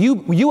 and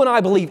you and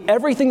I believe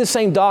everything the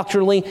same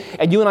doctrinally,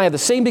 and you and I have the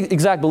same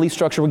exact belief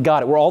structure. We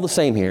got it. We're all the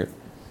same here.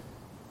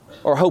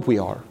 Or hope we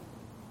are.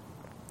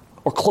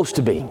 Or close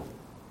to being.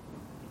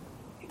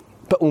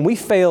 But when we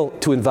fail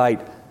to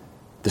invite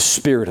the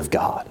Spirit of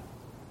God,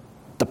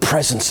 the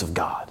presence of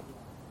God,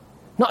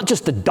 not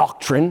just the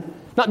doctrine,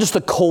 not just the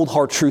cold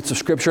hard truths of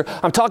Scripture,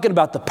 I'm talking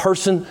about the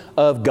person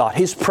of God,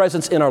 His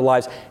presence in our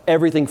lives,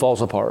 everything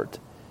falls apart.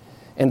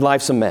 And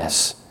life's a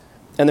mess.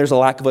 And there's a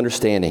lack of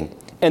understanding.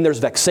 And there's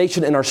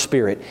vexation in our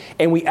spirit.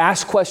 And we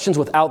ask questions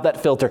without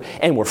that filter.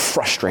 And we're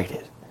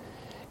frustrated.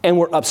 And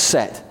we're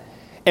upset.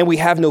 And we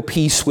have no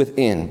peace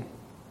within.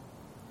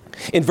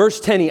 In verse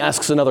 10, he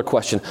asks another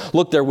question.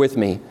 Look there with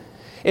me.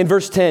 In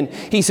verse 10,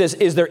 he says,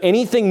 is there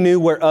anything new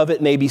whereof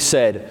it may be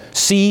said,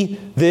 see,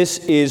 this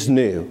is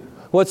new?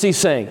 What's he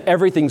saying?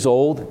 Everything's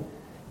old.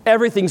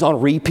 Everything's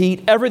on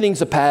repeat.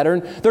 Everything's a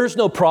pattern. There's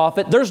no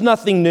profit. There's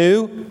nothing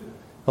new.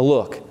 Now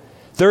look,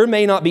 there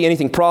may not be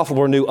anything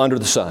profitable or new under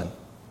the sun,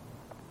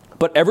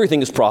 but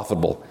everything is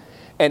profitable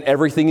and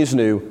everything is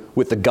new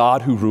with the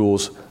God who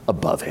rules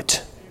above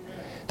it.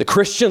 The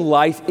Christian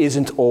life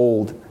isn't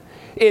old.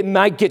 It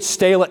might get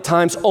stale at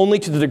times only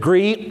to the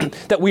degree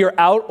that we are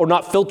out or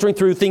not filtering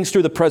through things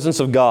through the presence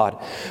of God.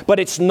 But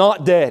it's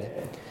not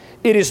dead.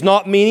 It is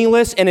not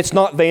meaningless, and it's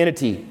not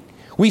vanity.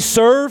 We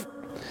serve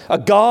a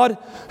God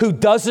who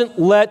doesn't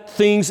let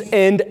things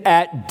end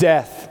at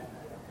death.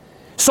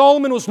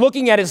 Solomon was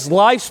looking at his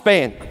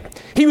lifespan.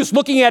 He was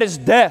looking at his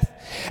death.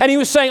 And he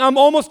was saying, I'm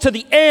almost to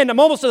the end. I'm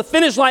almost to the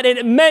finish line. And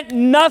it meant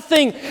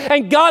nothing.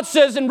 And God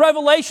says in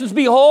Revelations,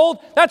 behold,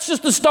 that's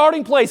just the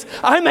starting place.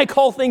 I make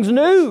all things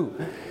new.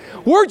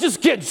 We're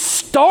just getting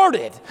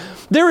started.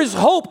 There is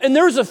hope and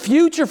there is a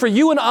future for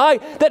you and I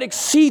that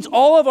exceeds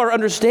all of our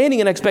understanding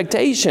and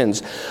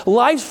expectations.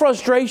 Life's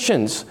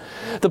frustrations,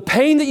 the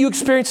pain that you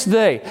experience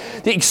today,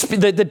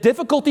 the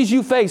difficulties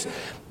you face,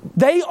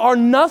 they are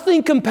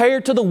nothing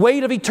compared to the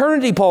weight of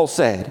eternity, Paul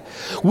said.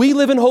 We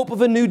live in hope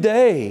of a new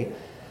day.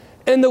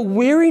 And the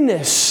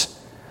weariness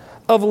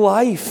of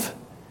life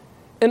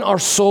in our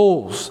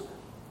souls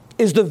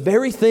is the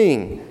very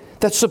thing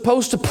that's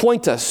supposed to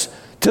point us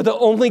to the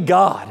only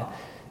God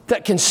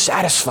that can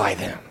satisfy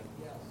them.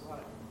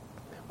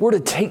 We're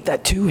to take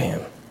that to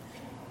Him.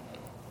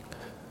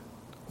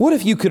 What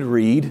if you could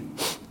read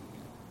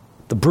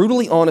the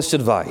brutally honest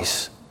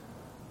advice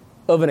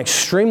of an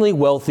extremely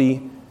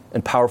wealthy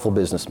and powerful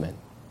businessman?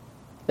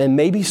 And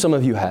maybe some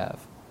of you have.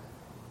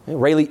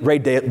 Ray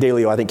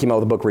Dalio, I think, came out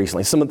with a book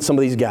recently. Some of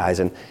these guys,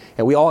 and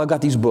we all got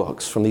these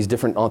books from these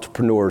different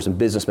entrepreneurs and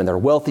businessmen that are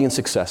wealthy and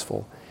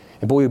successful.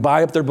 But we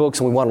buy up their books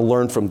and we want to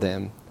learn from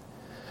them.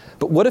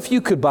 But what if you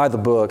could buy the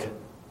book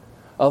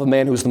of a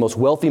man who was the most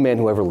wealthy man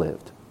who ever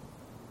lived?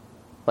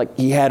 Like,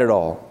 he had it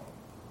all.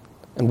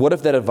 And what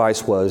if that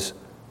advice was,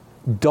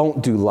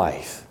 don't do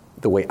life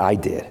the way I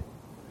did.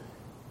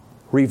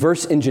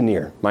 Reverse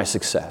engineer my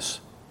success,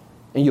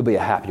 and you'll be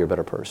a happier,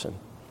 better person.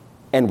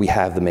 And we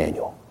have the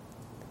manual.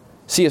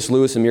 C.S.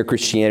 Lewis in Mere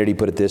Christianity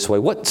put it this way: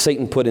 what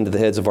Satan put into the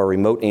heads of our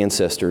remote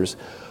ancestors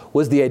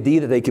was the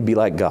idea that they could be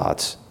like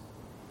gods,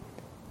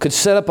 could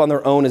set up on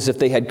their own as if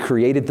they had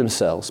created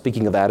themselves,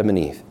 speaking of Adam and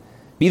Eve,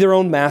 be their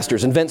own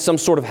masters, invent some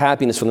sort of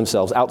happiness for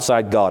themselves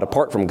outside God,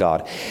 apart from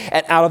God.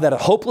 And out of that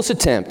hopeless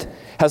attempt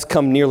has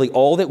come nearly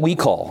all that we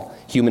call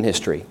human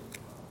history.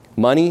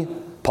 Money,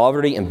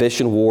 poverty,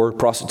 ambition, war,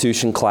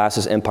 prostitution,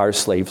 classes, empires,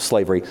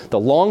 slavery. The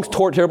long,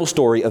 terrible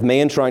story of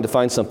man trying to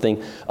find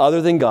something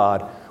other than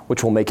God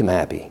which will make him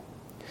happy.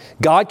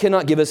 God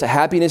cannot give us a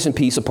happiness and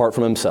peace apart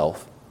from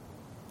Himself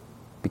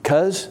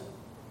because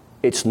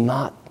it's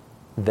not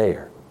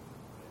there.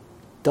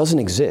 It doesn't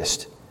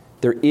exist.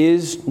 There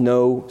is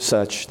no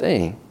such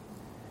thing.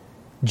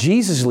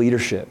 Jesus'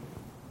 leadership,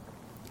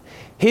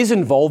 His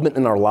involvement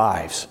in our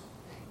lives,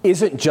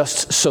 isn't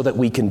just so that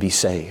we can be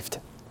saved.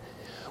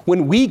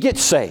 When we get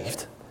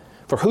saved,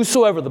 for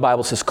whosoever, the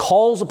Bible says,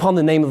 calls upon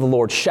the name of the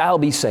Lord shall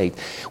be saved.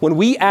 When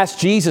we ask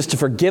Jesus to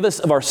forgive us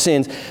of our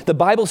sins, the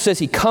Bible says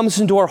He comes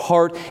into our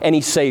heart and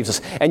He saves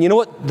us. And you know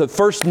what the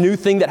first new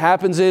thing that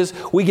happens is?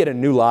 We get a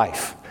new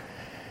life.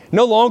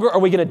 No longer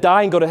are we going to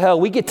die and go to hell.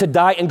 We get to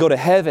die and go to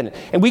heaven.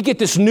 And we get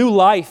this new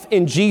life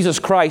in Jesus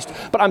Christ.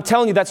 But I'm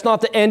telling you, that's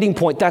not the ending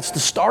point. That's the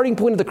starting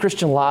point of the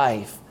Christian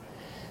life.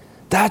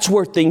 That's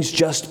where things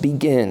just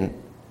begin.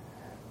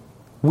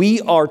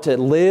 We are to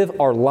live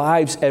our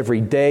lives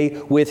every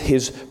day with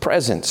His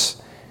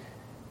presence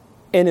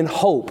and in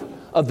hope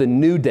of the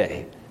new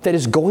day that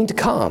is going to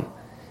come.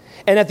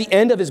 And at the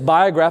end of his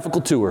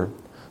biographical tour,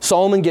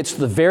 Solomon gets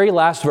to the very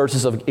last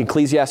verses of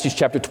Ecclesiastes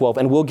chapter 12,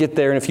 and we'll get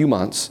there in a few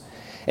months.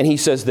 And he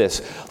says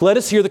this: let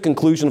us hear the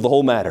conclusion of the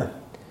whole matter.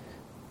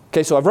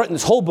 Okay, so I've written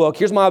this whole book.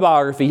 Here's my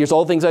biography. Here's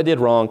all the things I did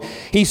wrong.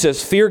 He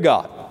says, fear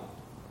God,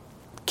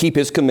 keep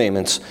His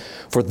commandments,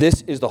 for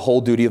this is the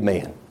whole duty of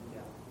man.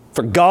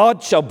 For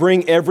God shall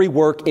bring every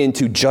work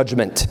into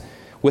judgment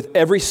with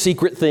every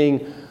secret thing,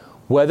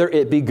 whether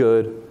it be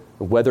good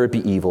or whether it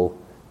be evil,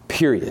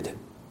 period.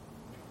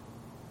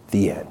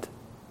 The end.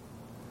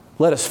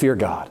 Let us fear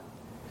God,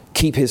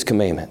 keep His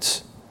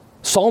commandments.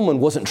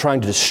 Solomon wasn't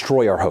trying to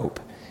destroy our hope.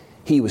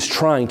 He was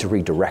trying to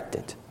redirect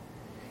it.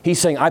 He's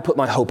saying, I put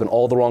my hope in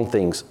all the wrong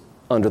things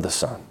under the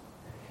sun.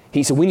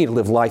 He said, we need to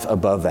live life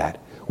above that.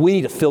 We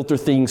need to filter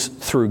things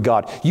through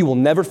God. You will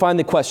never find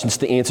the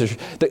answers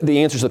to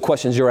the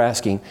questions you're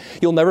asking.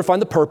 You'll never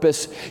find the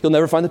purpose. You'll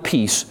never find the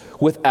peace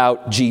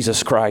without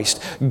Jesus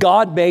Christ.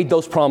 God made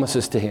those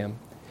promises to him.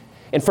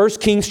 In 1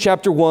 Kings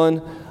chapter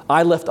 1,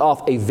 I left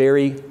off a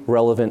very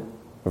relevant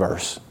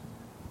verse.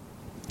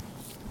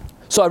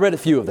 So I read a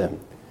few of them.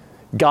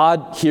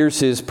 God hears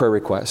his prayer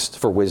request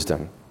for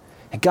wisdom.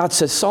 And God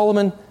says,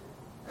 Solomon,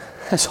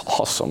 that's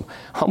awesome.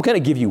 I'm going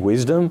to give you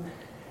wisdom,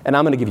 and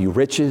I'm going to give you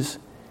riches,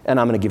 and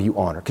I'm going to give you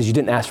honor, because you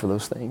didn't ask for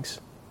those things.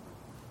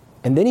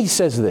 And then he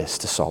says this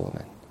to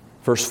Solomon,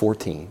 verse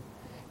 14,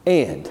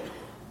 and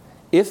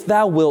if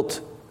thou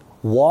wilt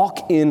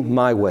walk in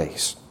my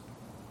ways,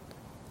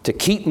 to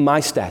keep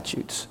my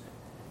statutes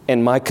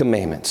and my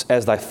commandments,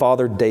 as thy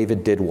father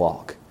David did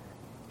walk,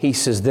 he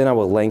says, then I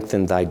will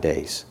lengthen thy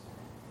days.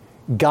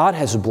 God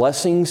has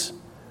blessings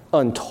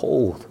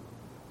untold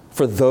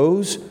for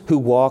those who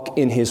walk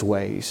in his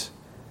ways.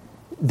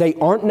 They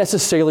aren't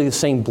necessarily the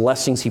same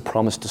blessings he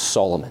promised to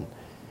Solomon.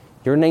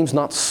 Your name's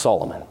not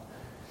Solomon.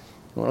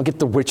 You don't get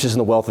the riches and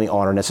the wealth and the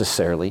honor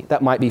necessarily.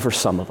 That might be for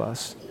some of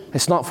us.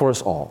 It's not for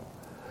us all.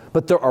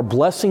 But there are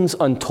blessings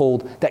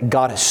untold that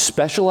God has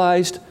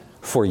specialized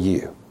for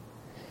you.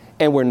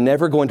 And we're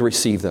never going to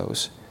receive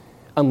those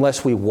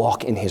unless we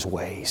walk in his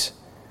ways.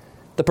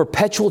 The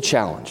perpetual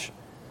challenge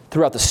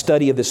throughout the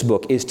study of this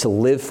book is to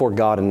live for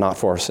God and not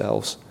for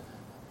ourselves.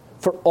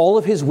 For all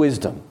of his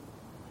wisdom,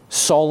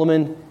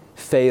 Solomon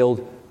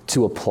failed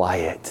to apply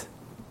it.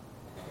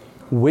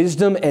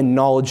 Wisdom and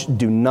knowledge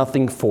do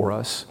nothing for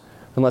us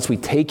unless we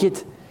take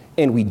it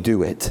and we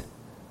do it.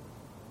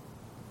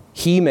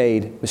 He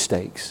made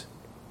mistakes.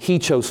 He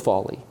chose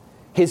folly.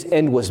 His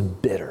end was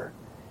bitter.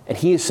 And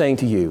he is saying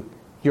to you,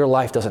 your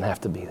life doesn't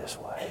have to be this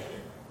way.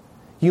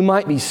 You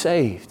might be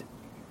saved.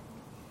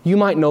 You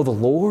might know the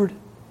Lord.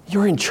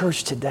 You're in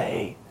church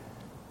today.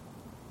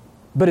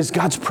 But is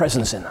God's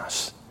presence in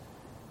us?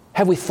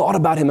 Have we thought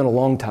about him in a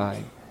long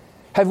time?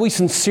 Have we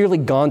sincerely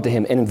gone to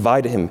him and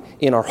invited him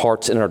in our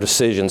hearts, in our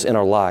decisions, in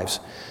our lives?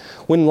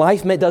 When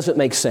life doesn't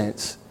make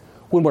sense,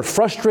 when we're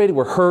frustrated,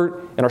 we're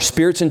hurt, and our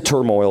spirit's in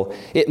turmoil,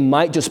 it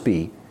might just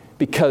be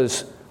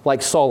because,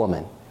 like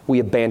Solomon, we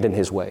abandoned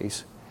his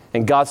ways.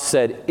 And God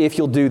said, if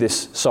you'll do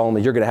this,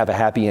 Solomon, you're going to have a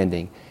happy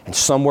ending. And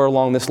somewhere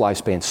along this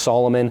lifespan,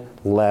 Solomon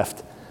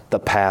left the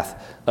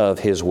path of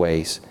his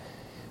ways.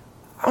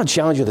 I want to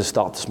challenge you with this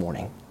thought this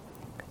morning.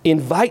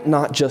 Invite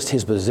not just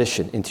his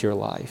position into your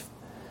life.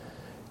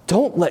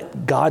 Don't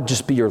let God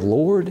just be your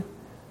Lord.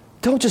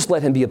 Don't just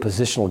let him be a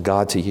positional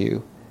God to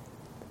you.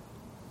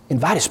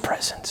 Invite his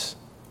presence.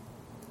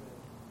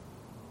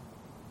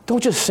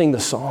 Don't just sing the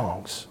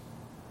songs.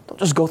 Don't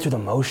just go through the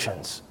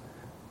motions.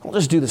 Don't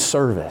just do the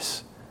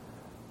service.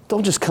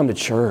 Don't just come to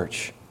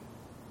church.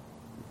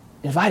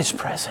 Invite his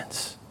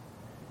presence.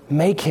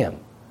 Make him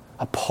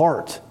a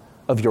part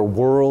of your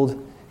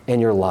world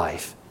and your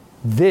life.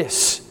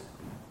 This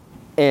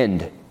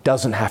end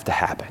doesn't have to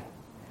happen.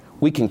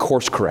 We can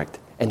course correct,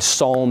 and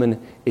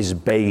Solomon is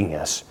begging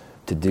us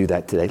to do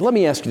that today. Let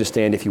me ask you to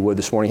stand, if you would,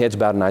 this morning. Heads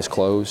bowed and eyes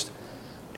closed.